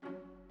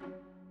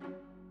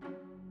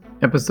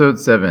Episode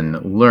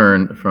 7,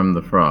 Learn from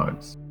the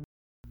Frogs.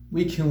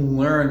 We can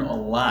learn a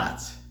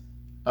lot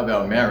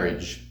about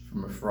marriage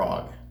from a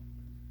frog.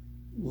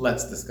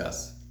 Let's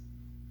discuss.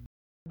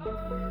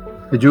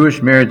 The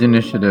Jewish Marriage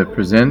Initiative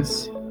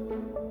presents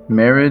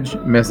Marriage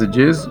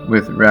Messages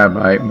with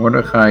Rabbi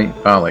Mordechai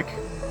Pollock.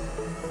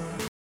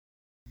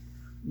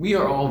 We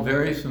are all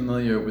very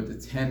familiar with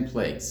the 10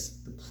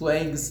 plagues, the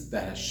plagues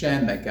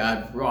that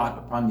God brought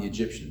upon the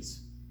Egyptians.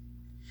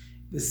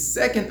 The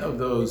second of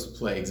those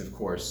plagues, of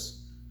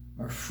course,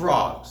 are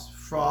frogs.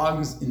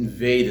 Frogs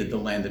invaded the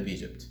land of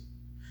Egypt.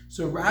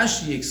 So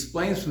Rashi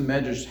explains from the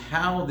Medrash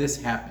how this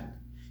happened.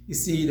 You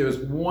see, there was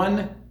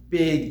one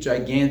big,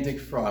 gigantic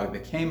frog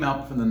that came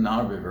out from the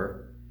Nile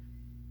River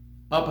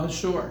up on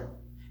shore.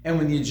 And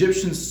when the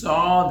Egyptians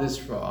saw this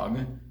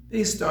frog,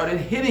 they started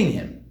hitting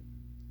him.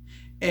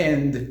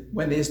 And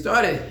when they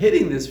started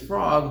hitting this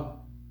frog,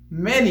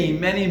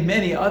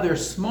 many other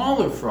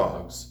smaller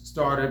frogs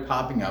started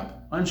popping up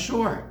on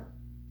shore.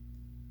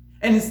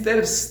 And instead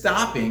of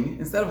stopping,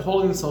 instead of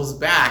holding themselves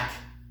back,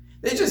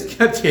 they just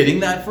kept hitting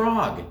that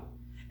frog.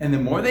 And the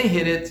more they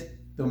hit it,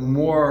 the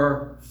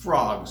more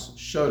frogs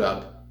showed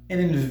up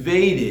and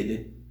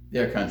invaded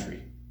their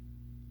country.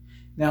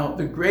 Now,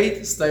 the great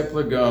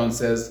Stipler Gaon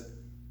says,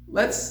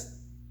 let's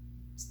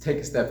take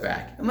a step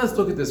back and let's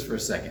look at this for a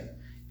second.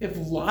 If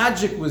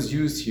logic was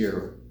used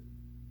here,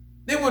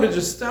 they would have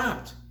just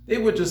stopped. They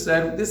would have just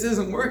said, this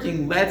isn't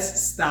working,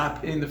 let's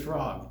stop hitting the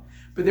frog.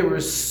 But they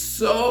were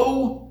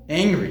so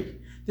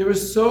angry, they were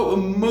so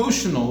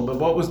emotional about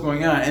what was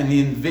going on and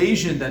the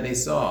invasion that they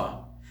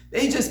saw,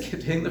 they just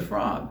kept hitting the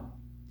frog.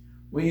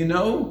 Well, you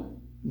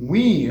know,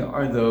 we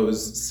are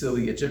those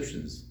silly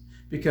Egyptians,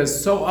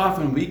 because so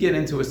often we get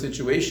into a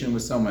situation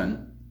with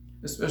someone,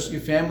 especially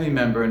a family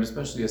member and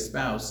especially a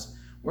spouse,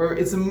 where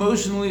it's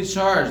emotionally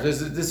charged.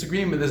 There's a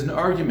disagreement, there's an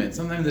argument,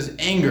 sometimes there's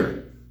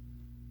anger.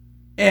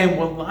 And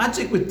what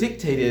logic would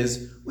dictate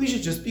is we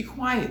should just be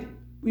quiet.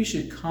 We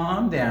should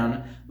calm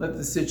down, let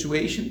the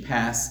situation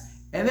pass,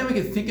 and then we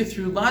can think it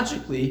through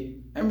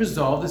logically and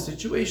resolve the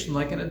situation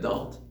like an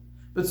adult.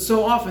 But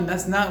so often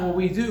that's not what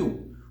we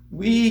do.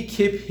 We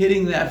keep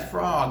hitting that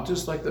frog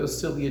just like those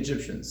silly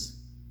Egyptians.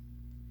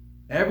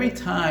 Every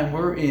time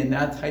we're in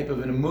that type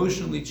of an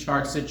emotionally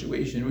charged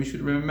situation, we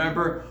should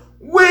remember,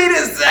 wait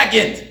a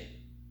second!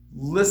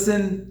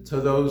 Listen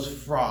to those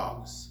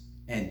frogs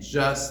and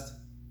just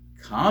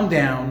calm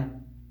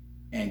down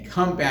and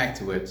come back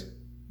to it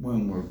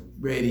when we're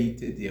ready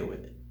to deal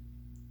with it.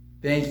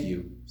 Thank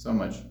you so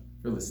much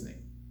for listening.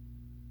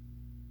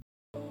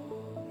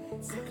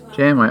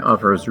 JMI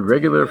offers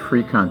regular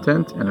free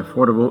content and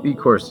affordable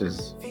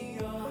e-courses.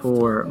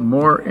 For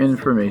more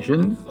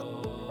information,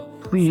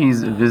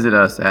 please visit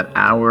us at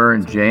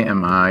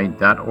ourjmi.org.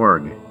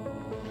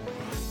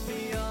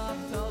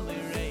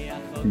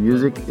 The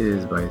music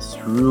is by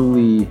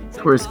Struly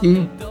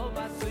Tversky.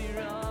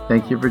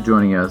 Thank you for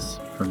joining us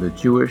from the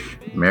Jewish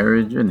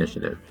Marriage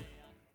Initiative.